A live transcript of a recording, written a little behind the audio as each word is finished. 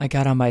I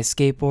got on my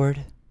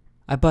skateboard,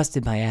 I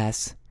busted my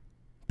ass,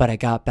 but I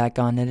got back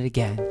on it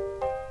again.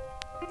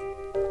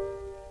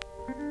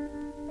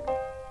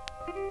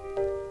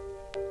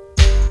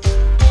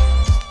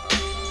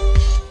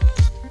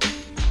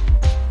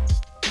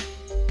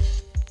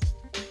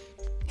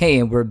 Hey,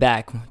 and we're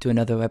back to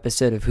another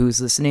episode of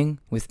Who's Listening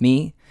with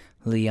me,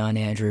 Leon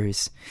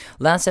Andrews.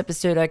 Last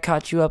episode, I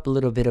caught you up a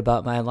little bit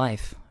about my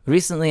life.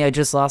 Recently, I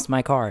just lost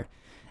my car.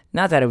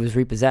 Not that it was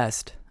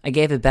repossessed. I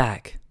gave it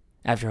back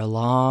after a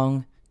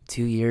long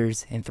 2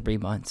 years and 3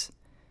 months.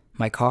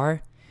 My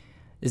car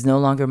is no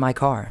longer my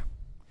car.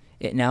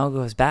 It now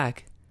goes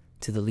back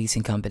to the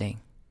leasing company.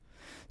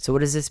 So what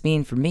does this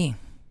mean for me?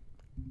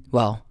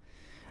 Well,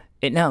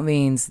 it now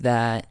means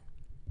that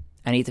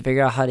I need to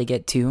figure out how to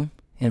get to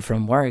and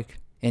from work,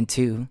 and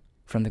to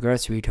from the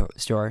grocery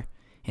store,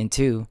 and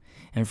to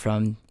and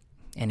from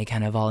any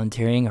kind of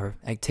volunteering or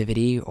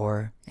activity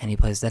or any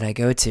place that I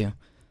go to.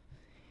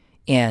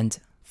 And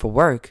for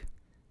work,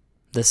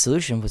 the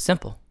solution was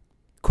simple.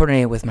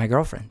 Coordinate with my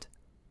girlfriend.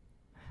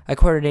 I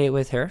coordinated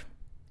with her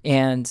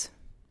and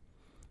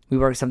we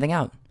worked something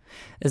out.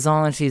 As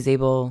long as she's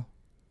able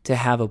to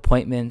have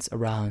appointments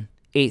around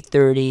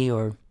 8:30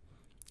 or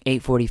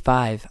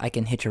 8:45, I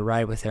can hitch a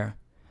ride with her.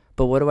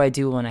 But what do I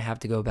do when I have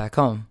to go back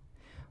home?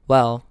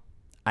 Well,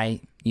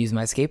 I use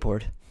my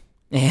skateboard.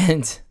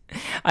 And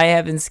I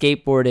haven't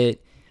skateboarded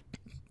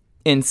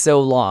in so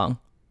long,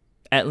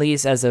 at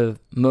least as a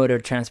mode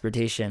of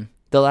transportation.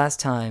 The last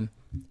time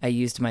I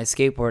used my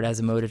skateboard as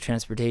a mode of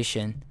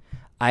transportation,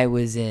 I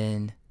was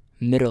in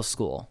middle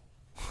school.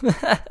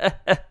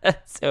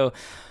 So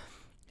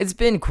it's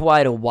been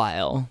quite a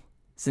while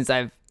since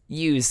I've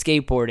used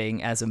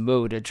skateboarding as a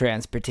mode of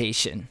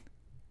transportation.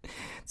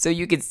 So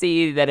you could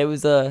see that it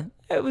was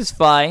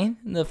fine.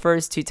 The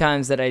first 2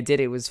 times that I did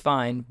it was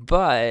fine.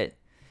 But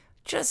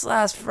just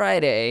last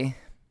Friday,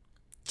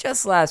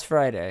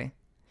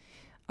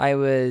 I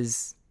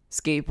was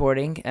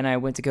skateboarding and I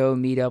went to go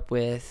meet up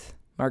with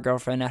my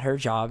girlfriend at her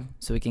job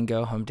so we can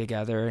go home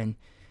together and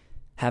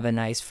have a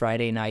nice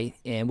Friday night.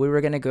 And we were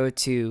going to go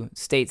to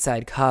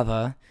Stateside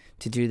Cava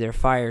to do their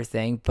fire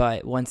thing.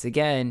 But once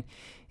again,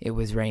 it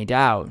was rained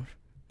out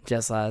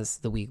just as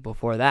the week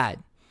before that.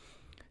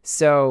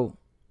 So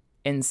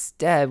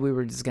instead, we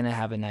were just going to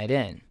have a night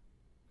in.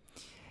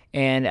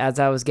 And as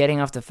I was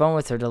getting off the phone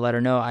with her to let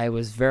her know I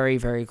was very,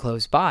 very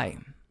close by,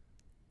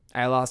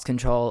 I lost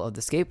control of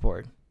the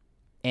skateboard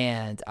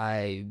and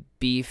I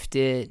beefed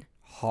it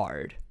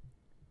hard.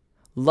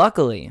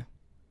 Luckily,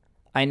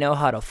 I know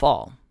how to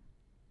fall.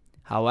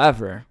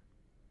 However,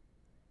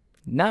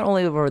 not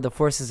only were the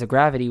forces of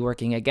gravity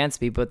working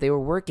against me, but they were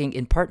working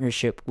in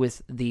partnership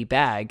with the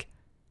bag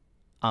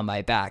on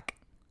my back.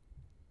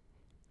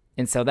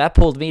 And so that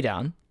pulled me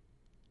down.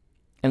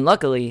 And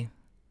luckily,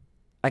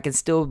 I can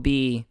still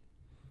be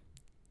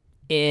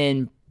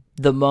in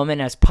the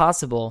moment as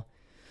possible.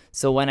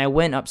 So when I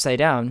went upside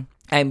down,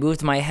 I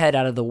moved my head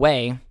out of the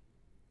way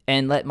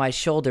and let my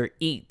shoulder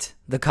eat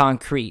the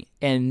concrete.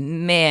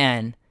 And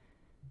man,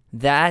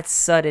 that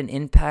sudden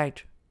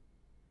impact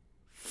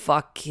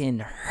fucking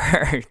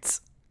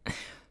hurts.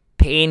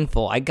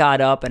 Painful. I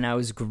got up and I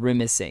was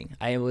grimacing.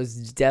 I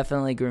was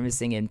definitely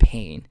grimacing in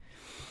pain.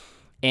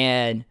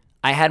 And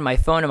I had my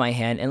phone in my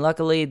hand, and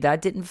luckily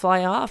that didn't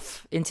fly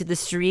off into the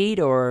street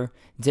or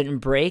didn't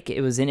break.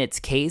 It was in its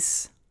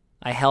case.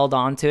 I held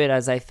on to it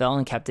as I fell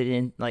and kept it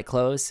in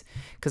close,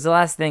 because the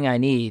last thing I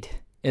need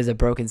is a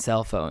broken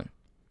cell phone.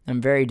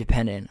 I'm very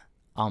dependent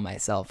on my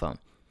cell phone.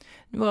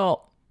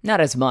 Well, not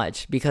as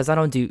much, because I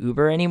don't do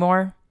Uber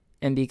anymore,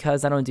 and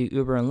because I don't do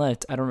Uber and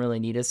Lyft, I don't really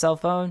need a cell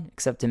phone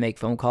except to make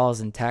phone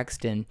calls and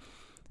text and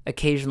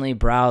occasionally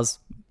browse,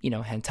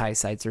 hentai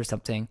sites or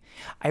something.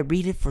 I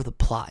read it for the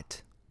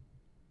plot.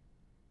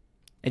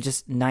 It's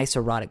just nice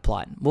erotic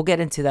plot. We'll get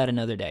into that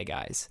another day,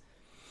 guys.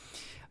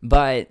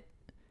 But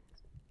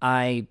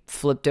I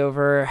flipped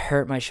over,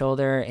 hurt my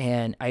shoulder,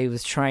 and I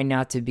was trying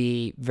not to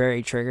be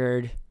very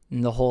triggered in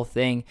the whole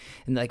thing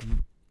and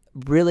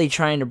really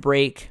trying to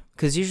break.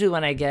 Because usually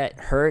when I get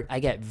hurt,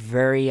 I get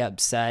very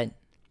upset.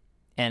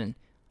 And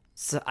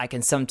so I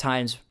can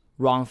sometimes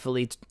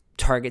wrongfully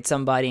target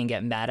somebody and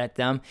get mad at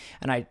them.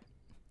 And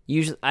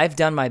I've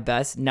done my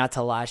best not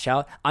to lash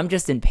out. I'm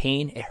just in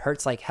pain. It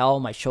hurts like hell.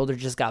 My shoulder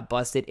just got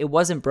busted. It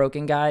wasn't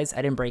broken, guys. I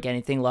didn't break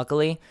anything,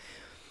 luckily.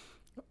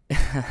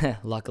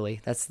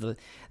 Luckily. That's the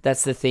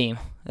theme.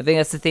 I think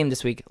that's the theme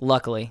this week.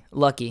 Luckily.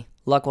 Lucky.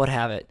 Luck would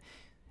have it.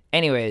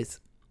 Anyways,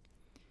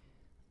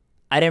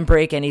 I didn't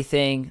break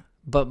anything,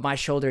 but my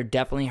shoulder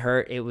definitely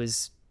hurt. It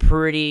was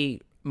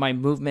my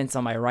movements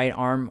on my right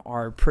arm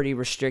are pretty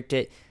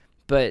restricted.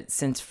 But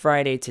since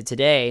Friday to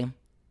today,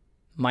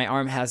 my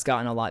arm has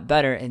gotten a lot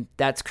better, and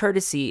that's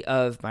courtesy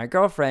of my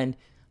girlfriend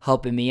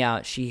helping me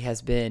out. She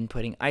has been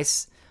putting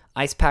ice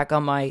pack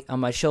on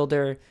my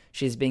shoulder.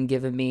 She's been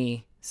giving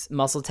me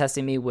muscle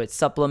testing me with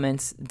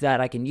supplements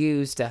that I can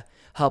use to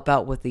help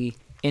out with the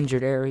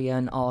injured area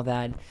and all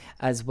that,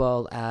 as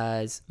well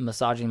as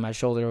massaging my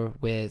shoulder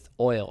with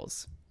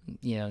oils.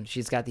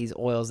 she's got these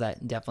oils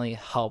that definitely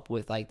help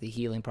with like the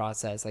healing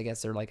process. I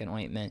guess they're like an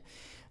ointment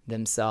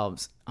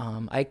themselves.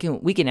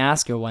 We can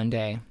ask her one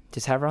day,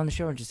 just have her on the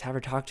show and just have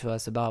her talk to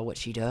us about what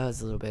she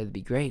does a little bit. It'd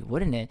be great,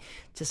 wouldn't it?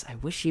 Just, I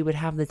wish she would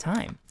have the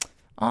time.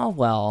 Oh,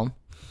 well.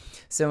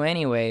 So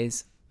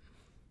anyways,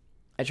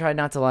 I tried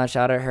not to lash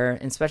out at her,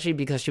 especially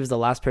because she was the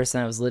last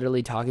person I was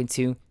literally talking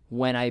to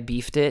when I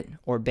beefed it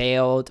or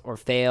bailed or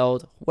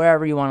failed,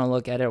 wherever you want to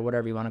look at it or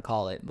whatever you want to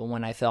call it. But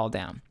when I fell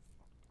down,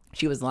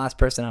 she was the last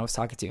person I was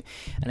talking to.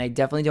 And I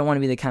definitely don't want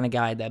to be the kind of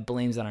guy that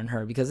blames it on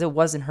her, because it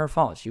wasn't her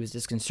fault. She was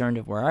just concerned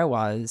of where I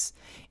was,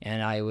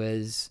 and I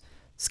was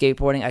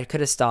skateboarding. I could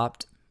have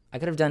stopped. I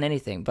could have done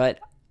anything. But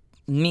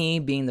me,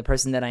 being the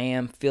person that I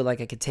am, feel like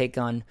I could take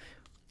on,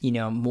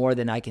 more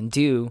than I can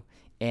do,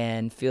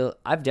 and feel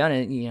I've done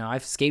it.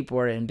 I've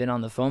skateboarded and been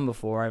on the phone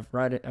before.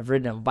 I've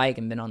ridden a bike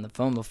and been on the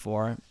phone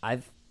before.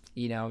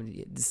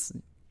 It's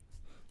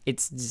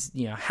just,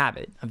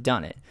 habit. I've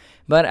done it.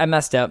 But I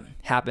messed up.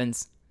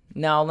 Happens.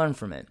 Now I'll learn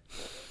from it.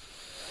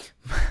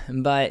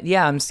 But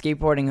yeah, I'm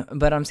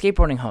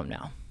skateboarding home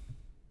now.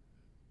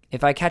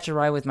 If I catch a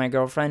ride with my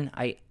girlfriend,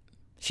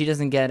 she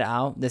doesn't get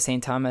out the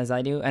same time as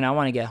I do, and I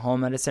want to get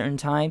home at a certain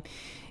time.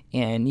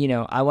 And,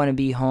 I want to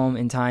be home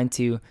in time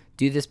to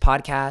do this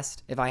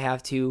podcast if I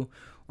have to,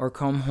 or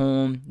come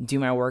home, do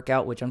my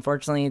workout, which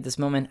unfortunately at this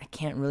moment, I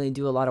can't really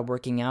do a lot of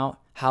working out.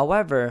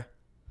 However,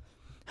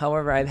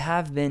 I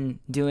have been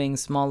doing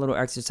small little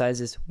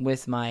exercises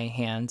with my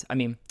hand,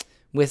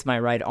 with my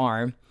right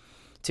arm,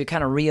 to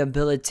kind of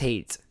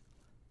rehabilitate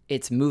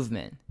its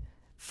movement.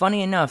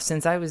 Funny enough,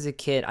 since I was a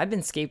kid, I've been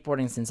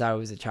skateboarding since I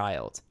was a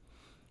child.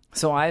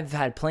 So I've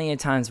had plenty of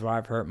times where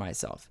I've hurt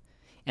myself.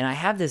 And I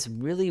have this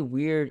really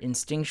weird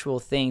instinctual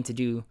thing to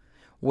do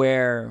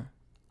where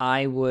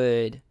I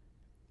would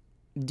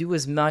do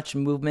as much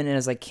movement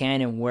as I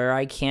can and where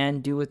I can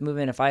do with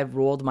movement. If I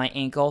rolled my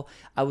ankle,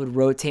 I would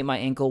rotate my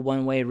ankle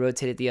one way,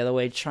 rotate it the other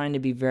way, trying to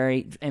be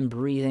and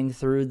breathing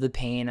through the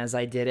pain as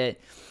I did it.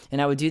 And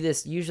I would do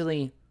this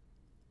usually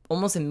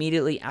almost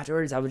immediately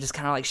afterwards. I would just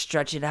kind of like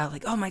stretch it out,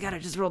 like, oh my God, I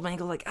just rolled my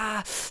ankle, like,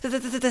 like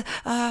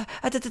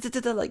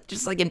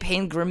just like in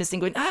pain, grimacing,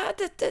 going,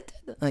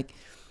 like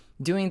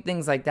doing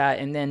things like that.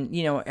 And then,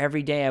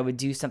 every day I would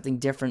do something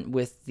different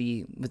with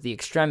the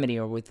extremity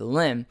or with the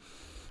limb.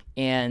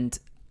 And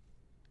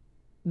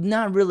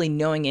not really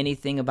knowing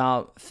anything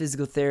about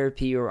physical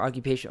therapy or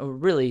occupation, or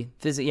really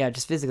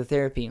just physical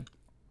therapy.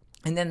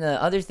 And then the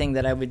other thing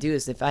that I would do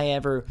is if I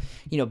ever,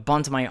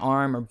 bumped my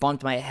arm or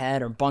bumped my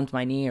head or bumped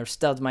my knee or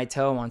stubbed my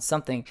toe on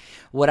something,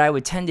 what I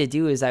would tend to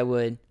do is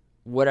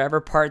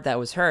whatever part that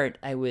was hurt,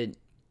 I would,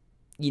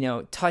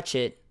 touch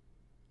it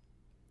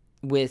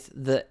with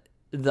the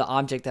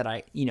object that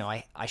I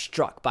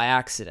struck by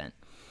accident.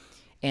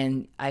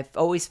 And I've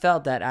always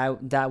felt that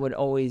that would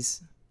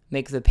always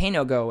make the pain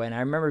go away. And I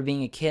remember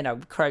being a kid, I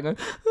would cry going,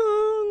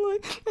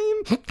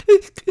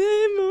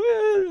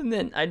 and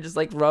then I just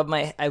like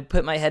I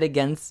put my head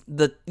against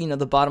the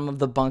bottom of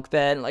the bunk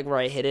bed, like where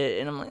I hit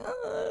it, and I'm like,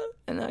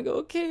 and I go,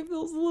 okay, it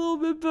feels a little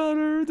bit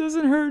better, it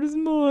doesn't hurt as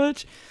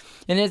much.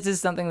 And it's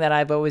just something that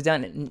I've always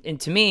done, and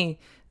to me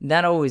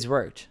that always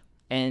worked,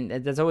 and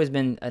that's always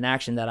been an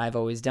action that I've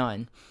always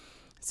done.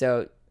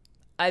 So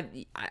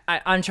I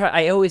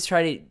always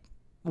try to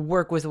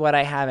work with what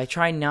I have. I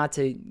try not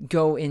to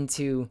go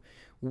into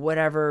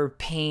whatever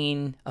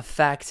pain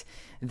effect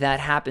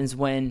that happens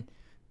when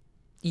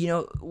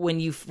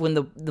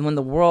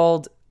the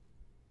world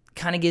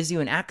kind of gives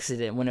you an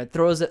accident, when it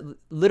throws a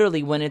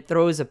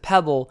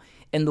pebble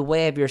in the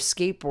way of your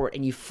skateboard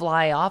and you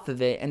fly off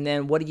of it. And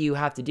then what do you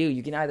have to do?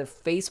 You can either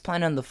face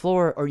plant on the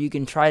floor, or you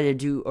can try to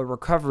do a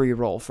recovery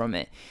roll from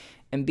it.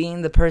 And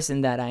being the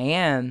person that I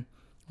am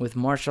with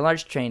martial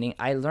arts training,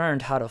 I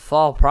learned how to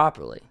fall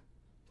properly.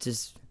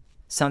 Just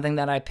something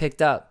that I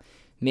picked up.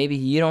 Maybe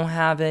you don't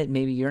have it.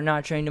 Maybe you're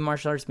not trained in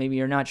martial arts. Maybe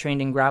you're not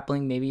trained in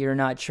grappling. Maybe you're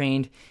not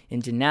trained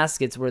in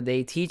gymnastics, where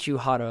they teach you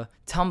how to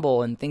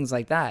tumble and things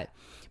like that.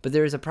 But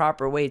there is a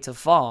proper way to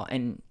fall.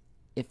 And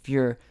if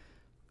you're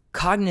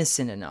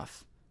cognizant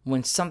enough,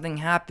 when something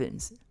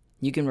happens,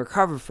 you can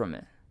recover from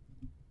it.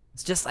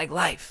 It's just like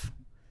life.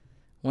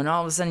 When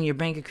all of a sudden your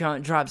bank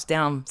account drops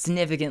down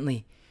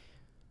significantly,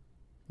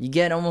 you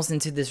get almost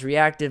into this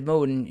reactive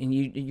mode, and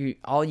you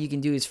all you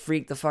can do is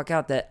freak the fuck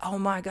out that, oh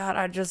my God,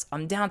 I'm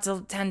down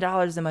to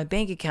 $10 in my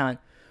bank account.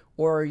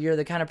 Or you're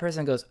the kind of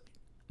person that goes,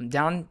 I'm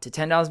down to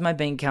 $10 in my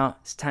bank account.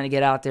 It's time to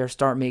get out there,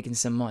 start making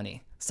some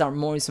money, start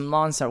mowing some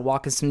lawns, start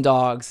walking some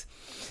dogs.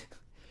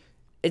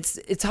 It's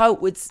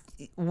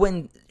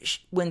when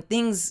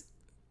things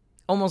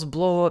almost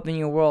blow up in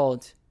your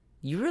world,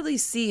 you really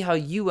see how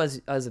you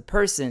as a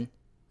person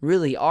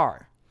really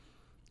are.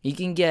 You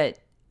can get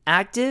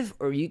active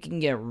or you can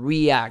get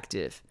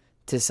reactive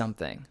to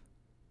something.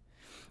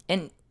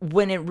 And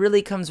when it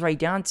really comes right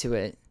down to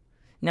it,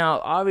 now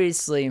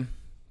obviously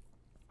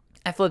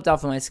I flipped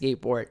off on my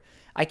skateboard.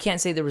 I can't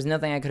say there was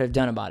nothing I could have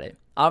done about it.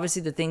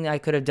 Obviously the thing that I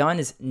could have done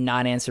is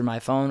not answer my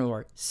phone,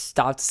 or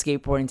stopped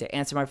skateboarding to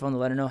answer my phone to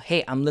let her know,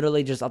 hey, I'm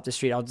literally just up the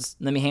street.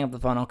 Let me hang up the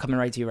phone. I'll come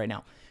right to you right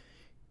now.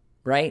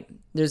 right?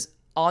 There's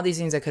all these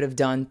things I could have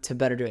done to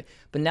better do it.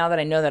 But now that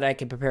I know that I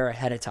can prepare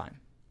ahead of time.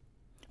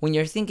 When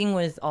you're thinking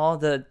with all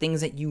the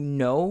things that you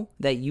know,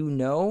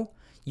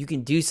 you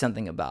can do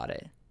something about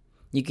it.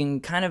 You can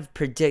kind of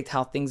predict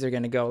how things are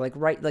going to go.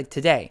 Like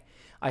today,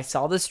 I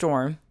saw the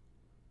storm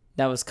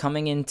that was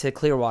coming into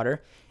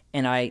Clearwater,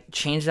 and I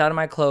changed out of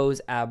my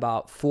clothes at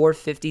about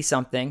 4:50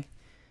 something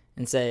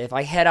and said, if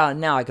I head out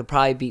now, I could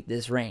probably beat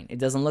this rain. It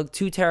doesn't look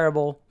too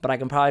terrible, but I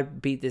can probably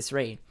beat this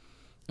rain.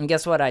 And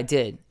guess what I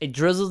did? It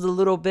drizzled a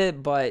little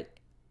bit, but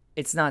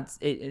it's not.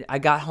 I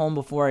got home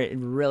before it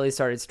really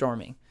started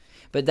storming.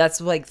 But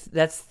that's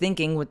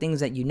thinking with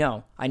things that you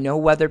know. I know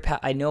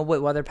I know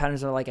what weather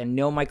patterns are like. I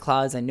know my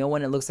clouds. I know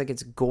when it looks like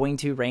it's going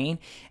to rain,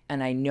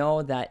 and I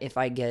know that if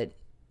I get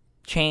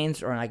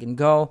changed or I can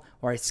go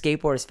or I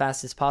skateboard as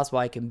fast as possible,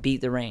 I can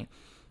beat the rain.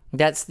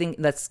 That's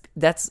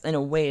in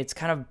a way, it's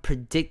kind of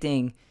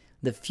predicting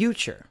the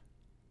future.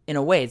 In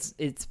a way,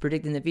 it's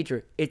predicting the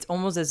future. It's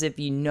almost as if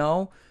you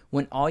know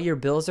when all your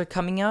bills are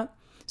coming up,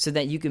 so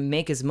that you can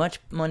make as much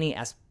money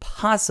as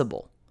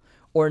possible.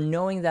 Or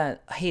knowing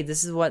that, hey,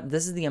 this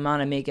is the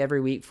amount I make every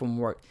week from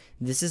work.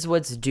 This is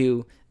what's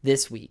due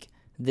this week.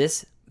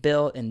 This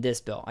bill and this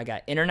bill. I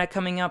got internet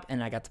coming up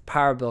and I got the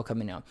power bill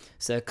coming up.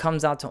 So it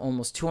comes out to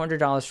almost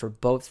 $200 for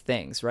both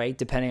things, right?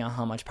 Depending on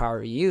how much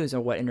power you use or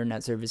what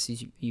internet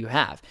services you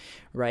have,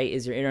 right?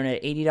 Is your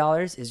internet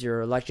 $80? Is your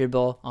electric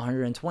bill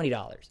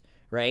 $120?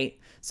 Right?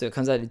 So it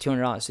comes out to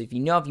 $200. So if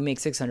you make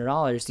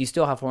 $600, you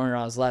still have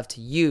 $400 left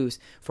to use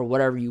for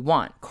whatever you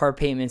want. Car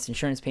payments,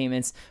 insurance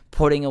payments,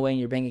 putting away in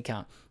your bank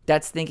account.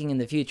 That's thinking in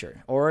the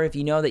future. Or if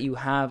you know that you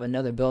have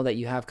another bill that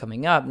you have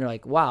coming up, and you're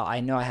like, wow,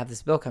 I know I have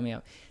this bill coming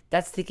up.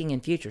 That's thinking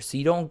in future. So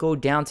you don't go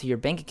down to your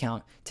bank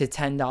account to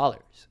 $10.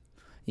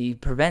 You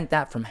prevent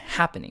that from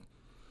happening.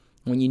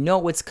 When you know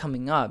what's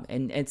coming up,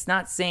 and it's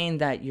not saying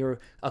that you're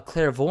a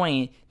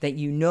clairvoyant, that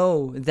you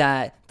know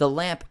that the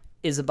lamp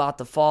is about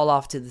to fall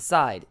off to the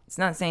side. It's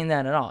not saying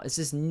that at all. It's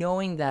just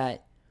knowing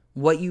that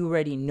what you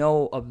already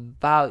know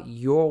about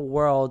your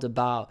world,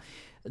 about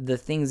the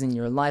things in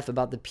your life,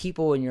 about the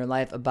people in your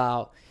life,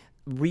 about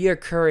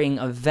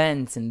reoccurring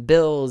events and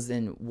bills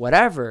and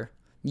whatever,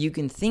 you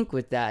can think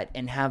with that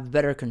and have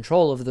better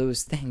control of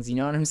those things. You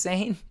know what I'm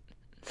saying?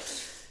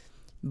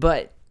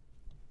 But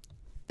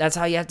that's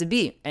how you have to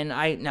be. And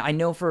I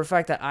know for a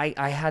fact that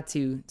I had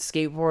to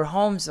skateboard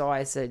home, so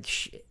I said,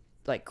 shit.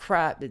 Like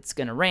crap, it's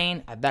gonna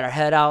rain. I better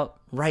head out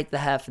right the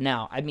hell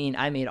now. I mean,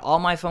 I made all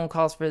my phone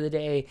calls for the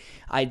day.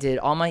 I did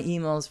all my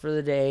emails for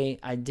the day.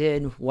 I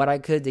did what I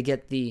could to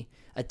get the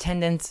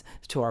attendance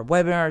to our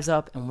webinars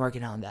up and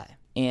working on that.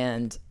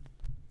 And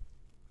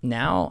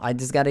now I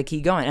just gotta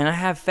keep going. And I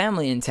have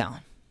family in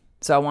town,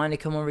 so I wanted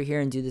to come over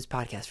here and do this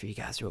podcast for you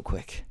guys real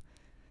quick.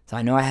 So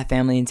I know I have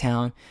family in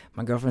town.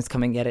 My girlfriend's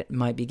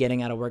might be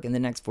getting out of work in the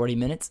next 40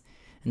 minutes,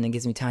 and then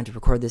gives me time to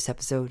record this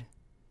episode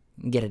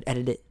and get it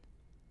edited,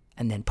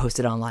 and then post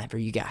it online for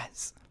you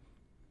guys,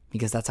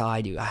 because that's how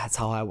I do. That's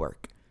how I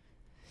work.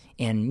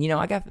 And now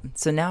I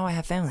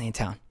have family in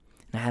town,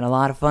 and I had a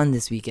lot of fun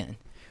this weekend.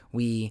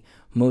 We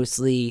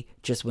mostly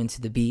just went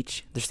to the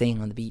beach. They're staying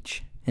on the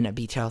beach in a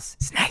beach house.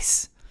 It's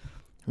nice,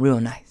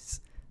 real nice.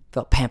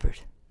 Felt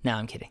pampered. No,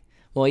 I'm kidding.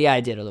 Well, yeah, I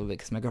did a little bit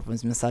because my girlfriend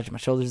was massaging my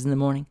shoulders in the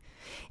morning,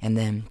 and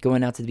then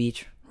going out to the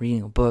beach,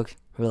 reading a book,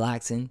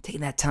 relaxing,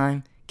 taking that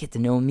time, get to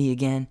know me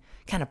again.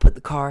 Kind of put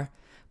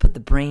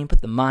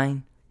the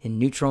mind in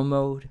neutral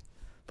mode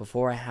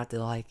before I have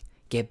to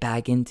get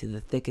back into the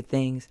thick of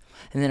things.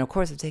 And then of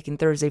course I'm taking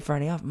Thursday,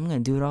 Friday off. I'm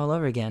going to do it all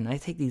over again. I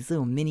take these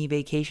little mini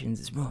vacations.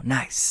 It's real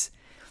nice.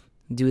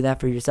 Do that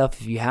for yourself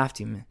if you have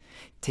to, man.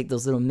 Take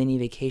those little mini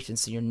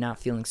vacations so you're not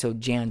feeling so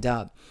jammed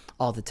up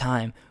all the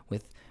time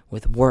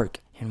with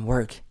work and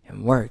work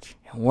and work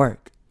and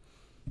work.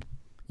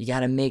 You got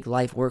to make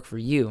life work for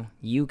you.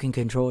 You can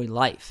control your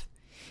life.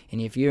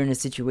 And if you're in a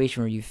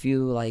situation where you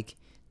feel like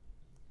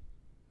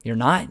you're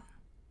not,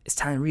 it's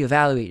time to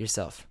reevaluate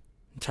yourself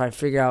and try to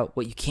figure out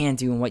what you can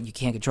do and what you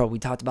can't control. We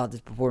talked about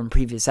this before in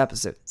previous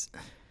episodes.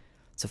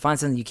 So find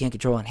something you can't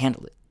control and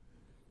handle it.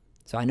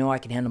 So I know I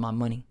can handle my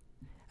money,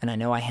 and I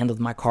know I handled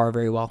my car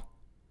very well,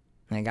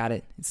 and I got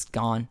it. It's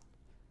gone.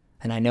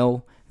 And I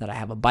know that I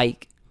have a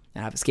bike,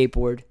 and I have a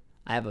skateboard.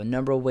 I have a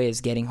number of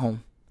ways getting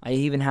home. I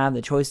even have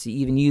the choice to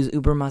even use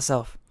Uber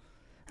myself.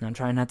 And I'm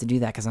trying not to do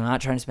that because I'm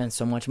not trying to spend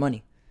so much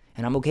money.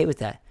 And I'm okay with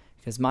that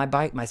because my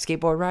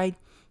skateboard ride,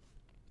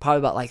 probably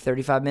about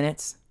 35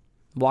 minutes.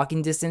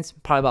 Walking distance,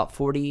 probably about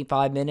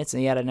 45 minutes,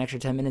 and you add an extra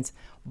 10 minutes.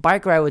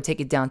 Bike ride would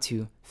take it down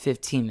to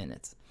 15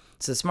 minutes.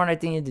 So the smarter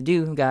thing to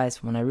do,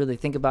 guys, when I really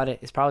think about it,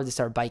 is probably to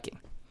start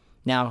biking.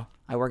 Now,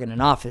 I work in an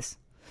office,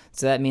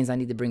 so that means I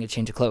need to bring a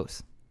change of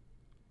clothes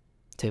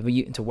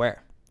to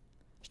wear.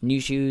 New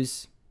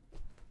shoes,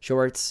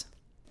 shorts,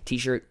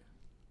 t-shirt,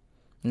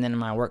 and then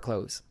my work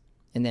clothes.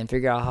 And then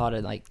figure out how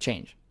to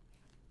change.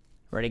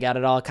 Already got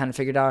it all kind of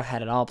figured out,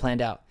 had it all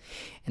planned out.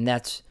 And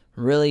that's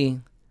a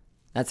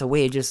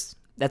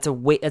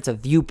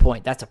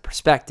viewpoint, that's a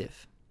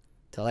perspective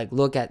to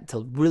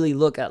really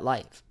look at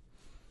life.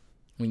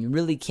 When you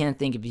really can't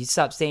think, if you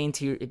stop saying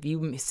if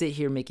you sit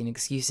here making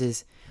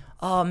excuses,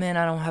 oh man,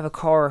 I don't have a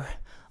car.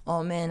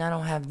 Oh man, I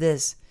don't have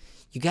this.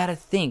 You gotta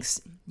think.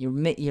 You're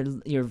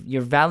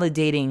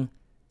validating.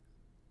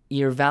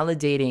 You're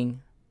validating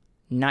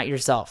not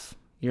yourself.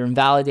 You're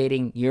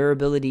invalidating your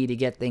ability to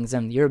get things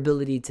done, your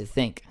ability to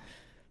think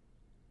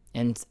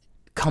and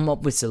come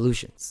up with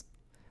solutions.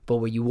 But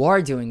what you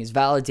are doing is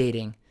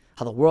validating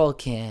how the world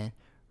can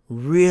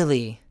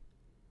really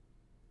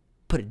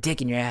put a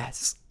dick in your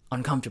ass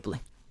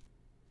uncomfortably.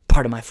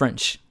 Part of my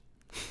French.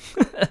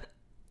 But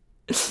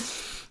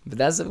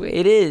that's the way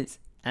it is.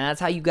 And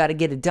that's how you got to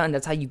get it done.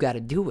 That's how you got to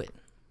do it.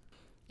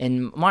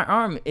 And my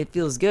arm, it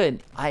feels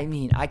good. I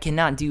mean, I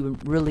cannot do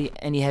really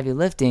any heavy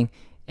lifting.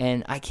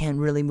 And I can't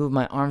really move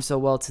my arm so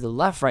well to the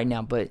left right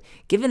now. But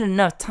given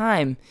enough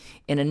time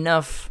and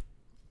enough,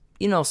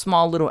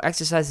 small little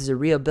exercises to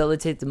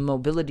rehabilitate the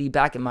mobility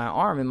back in my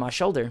arm and my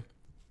shoulder,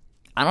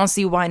 I don't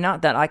see why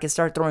not that I can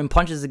start throwing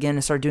punches again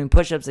and start doing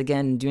push-ups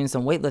again and doing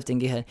some weightlifting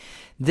again.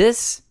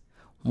 This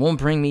won't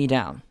bring me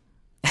down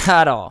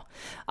at all.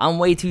 I'm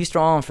way too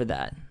strong for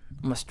that.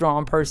 I'm a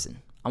strong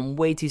person. I'm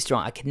way too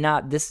strong. I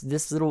cannot.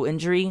 This little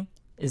injury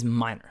is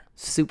minor,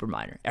 super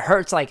minor. It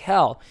hurts like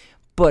hell,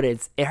 but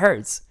it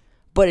hurts,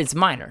 but it's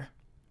minor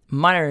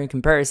in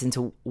comparison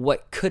to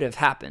what could have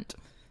happened.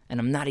 And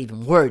I'm not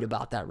even worried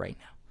about that right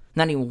now.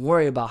 Not even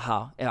worried about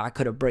how I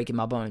could have broken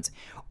my bones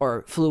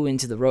or flew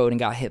into the road and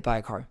got hit by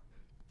a car.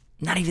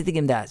 Not even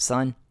thinking that,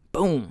 son.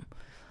 Boom.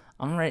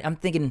 All I'm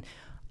thinking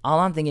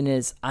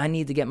is I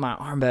need to get my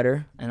arm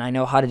better, and I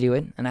know how to do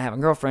it. And I have a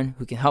girlfriend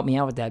who can help me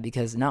out with that,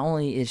 because not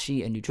only is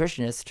she a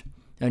nutritionist,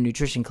 a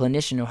nutrition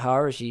clinician, or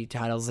however she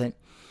titles it,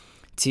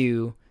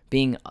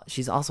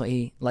 she's also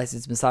a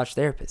licensed massage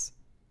therapist.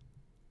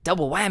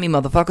 Double whammy,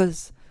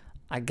 motherfuckers.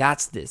 I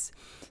got this.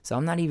 So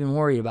I'm not even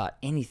worried about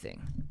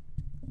anything.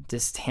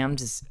 I'm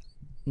just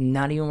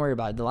not even worried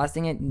about it. The last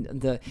thing,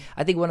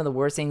 I think one of the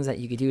worst things that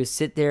you could do is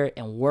sit there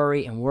and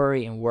worry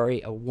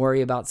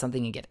about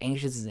something and get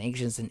anxious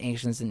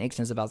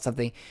about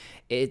something.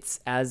 It's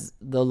as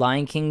the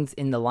Lion King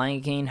in the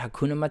Lion King,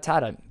 Hakuna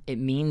Matata. It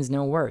means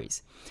no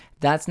worries.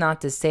 That's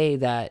not to say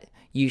that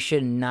you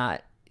should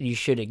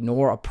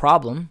ignore a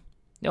problem.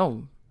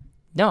 No,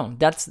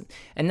 that's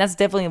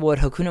definitely what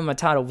Hakuna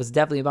Matata was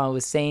definitely about. It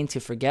was saying to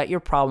forget your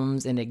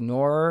problems and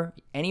ignore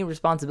any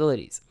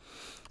responsibilities.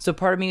 So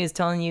part of me is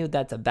telling you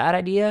that's a bad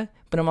idea,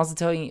 but I'm also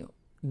telling you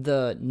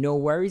the no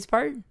worries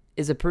part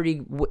is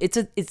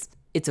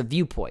it's a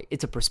viewpoint,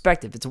 it's a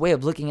perspective, it's a way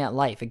of looking at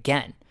life.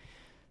 Again,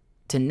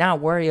 to not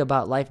worry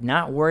about life,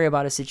 not worry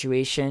about a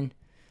situation,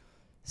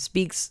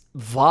 speaks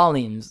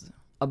volumes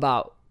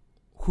about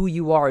who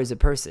you are as a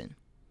person.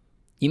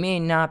 You may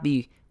not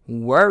be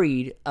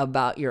worried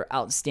about your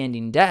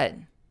outstanding debt,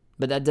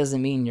 but that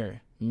doesn't mean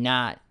you're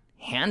not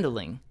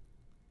handling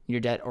your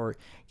debt, or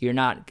you're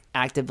not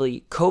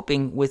actively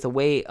coping with a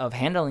way of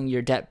handling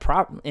your debt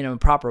in a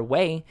proper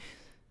way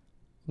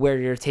where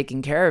you're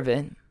taking care of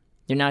it.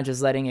 You're not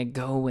just letting it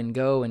go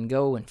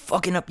and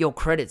fucking up your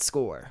credit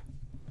score,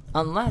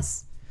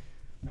 unless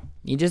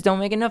you just don't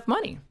make enough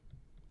money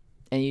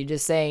and you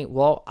just say,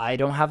 well, I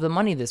don't have the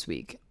money this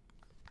week.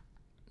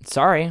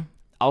 Sorry,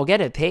 I'll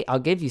get it paid. I'll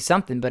give you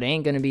something, but it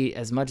ain't going to be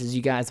as much as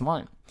you guys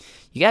want.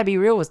 You got to be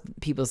real with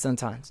people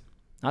sometimes.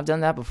 I've done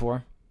that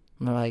before.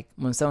 Like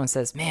when someone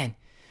says, man,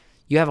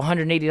 you have a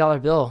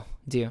 $180 bill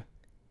due.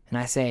 And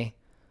I say,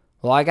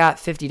 well, I got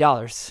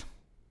 $50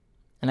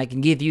 and I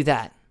can give you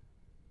that.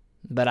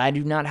 But I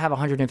do not have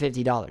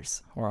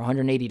 $150 or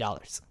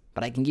 $180,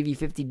 but I can give you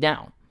 $50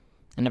 down.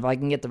 And if I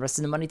can get the rest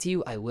of the money to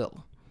you, I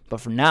will. But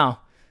for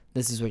now,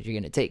 this is what you're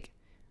going to take.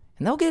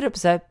 And they'll get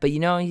upset, but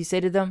you say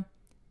to them,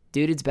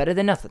 dude, it's better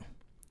than nothing.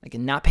 I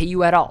cannot pay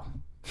you at all.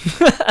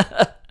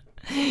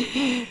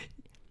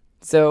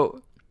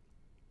 So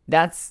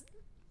that's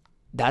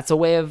a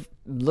way of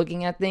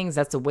looking at things.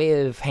 That's a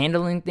way of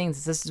handling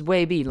things. This is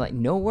way be like,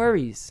 no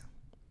worries,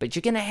 but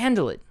you're going to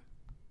handle it.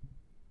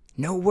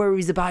 No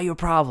worries about your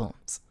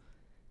problems,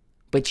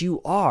 but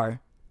you are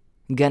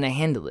going to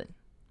handle it.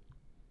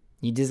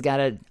 You just got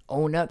to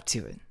own up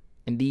to it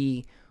and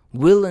be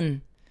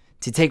willing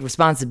to take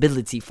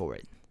responsibility for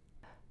it.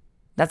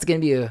 That's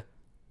going to be a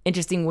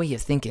interesting way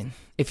of thinking,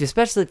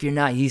 especially if you're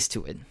not used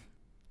to it.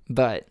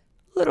 But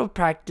a little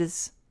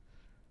practice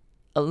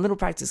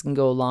can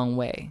go a long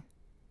way.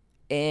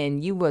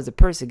 And you as a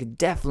person could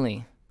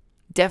definitely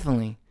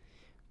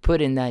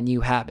put in that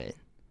new habit.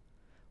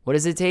 What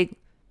does it take?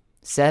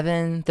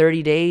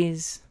 30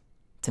 days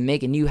to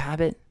make a new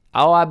habit?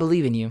 Oh, I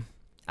believe in you.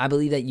 I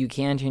believe that you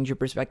can change your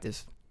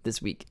perspective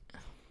this week.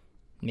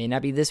 May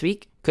not be this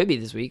week. Could be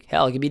this week.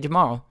 Hell, it could be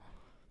tomorrow.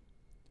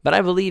 But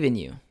I believe in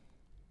you.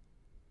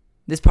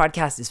 This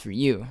podcast is for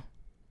you.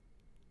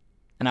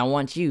 And I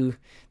want you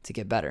to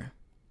get better.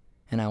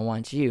 And I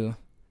want you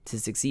to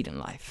succeed in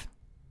life.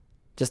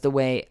 Just the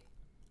way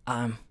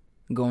I'm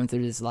going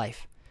through this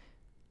life.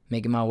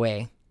 Making my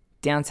way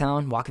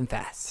downtown, walking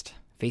fast.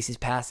 Faces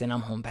past and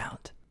I'm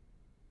homebound.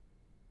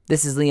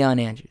 This is Leon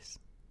Andrews.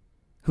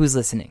 Who's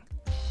listening?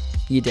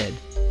 You did.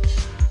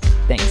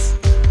 Thanks.